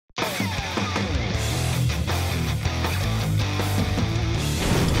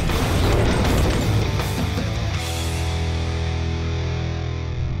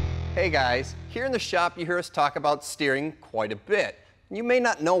Hey guys, here in the shop you hear us talk about steering quite a bit. You may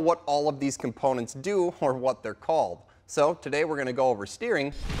not know what all of these components do or what they're called. So today we're going to go over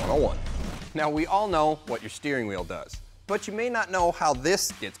steering 101. Now we all know what your steering wheel does, but you may not know how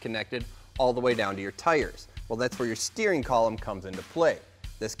this gets connected all the way down to your tires. Well, that's where your steering column comes into play.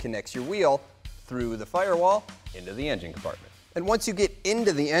 This connects your wheel through the firewall into the engine compartment. And once you get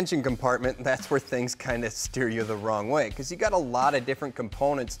into the engine compartment, that's where things kind of steer you the wrong way, because you got a lot of different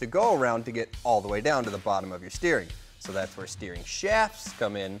components to go around to get all the way down to the bottom of your steering. So that's where steering shafts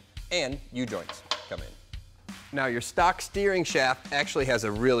come in and U-joints come in. Now your stock steering shaft actually has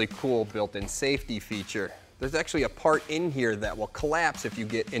a really cool built-in safety feature. There's actually a part in here that will collapse if you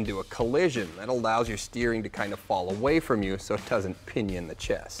get into a collision. That allows your steering to kind of fall away from you so it doesn't pinion the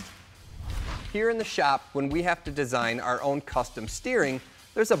chest. Here in the shop, when we have to design our own custom steering,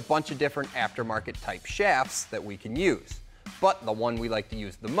 there's a bunch of different aftermarket type shafts that we can use. But the one we like to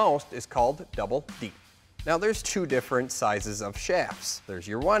use the most is called double D. Now there's two different sizes of shafts. There's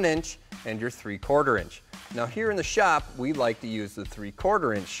your 1 inch and your 3/4 inch. Now here in the shop, we like to use the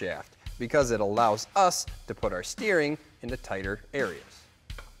 3/4 inch shaft because it allows us to put our steering into tighter areas.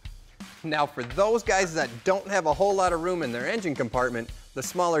 Now for those guys that don't have a whole lot of room in their engine compartment, the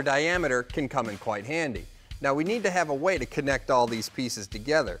smaller diameter can come in quite handy. Now we need to have a way to connect all these pieces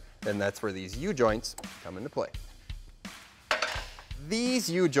together, and that's where these U-joints come into play. These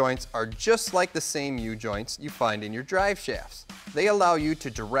U-joints are just like the same U-joints you find in your drive shafts. They allow you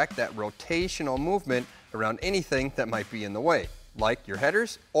to direct that rotational movement around anything that might be in the way, like your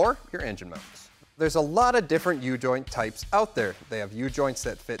headers or your engine mounts. There's a lot of different U-joint types out there. They have U-joints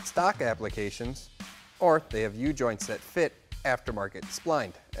that fit stock applications, or they have U-joints that fit aftermarket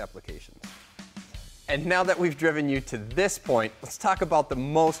splined applications. And now that we've driven you to this point, let's talk about the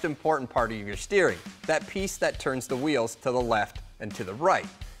most important part of your steering, that piece that turns the wheels to the left and to the right.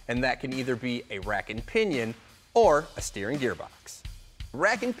 And that can either be a rack and pinion or a steering gearbox.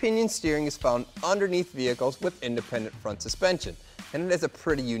 Rack and pinion steering is found underneath vehicles with independent front suspension, and it has a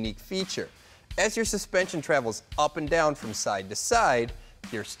pretty unique feature. As your suspension travels up and down from side to side,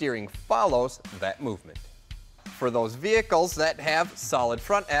 your steering follows that movement. For those vehicles that have solid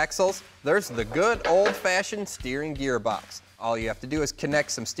front axles, there's the good old-fashioned steering gearbox. All you have to do is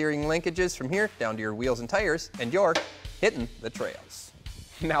connect some steering linkages from here down to your wheels and tires, and you're hitting the trails.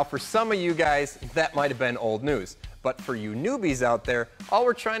 Now for some of you guys, that might have been old news. But for you newbies out there, all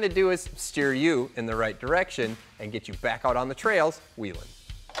we're trying to do is steer you in the right direction and get you back out on the trails wheeling.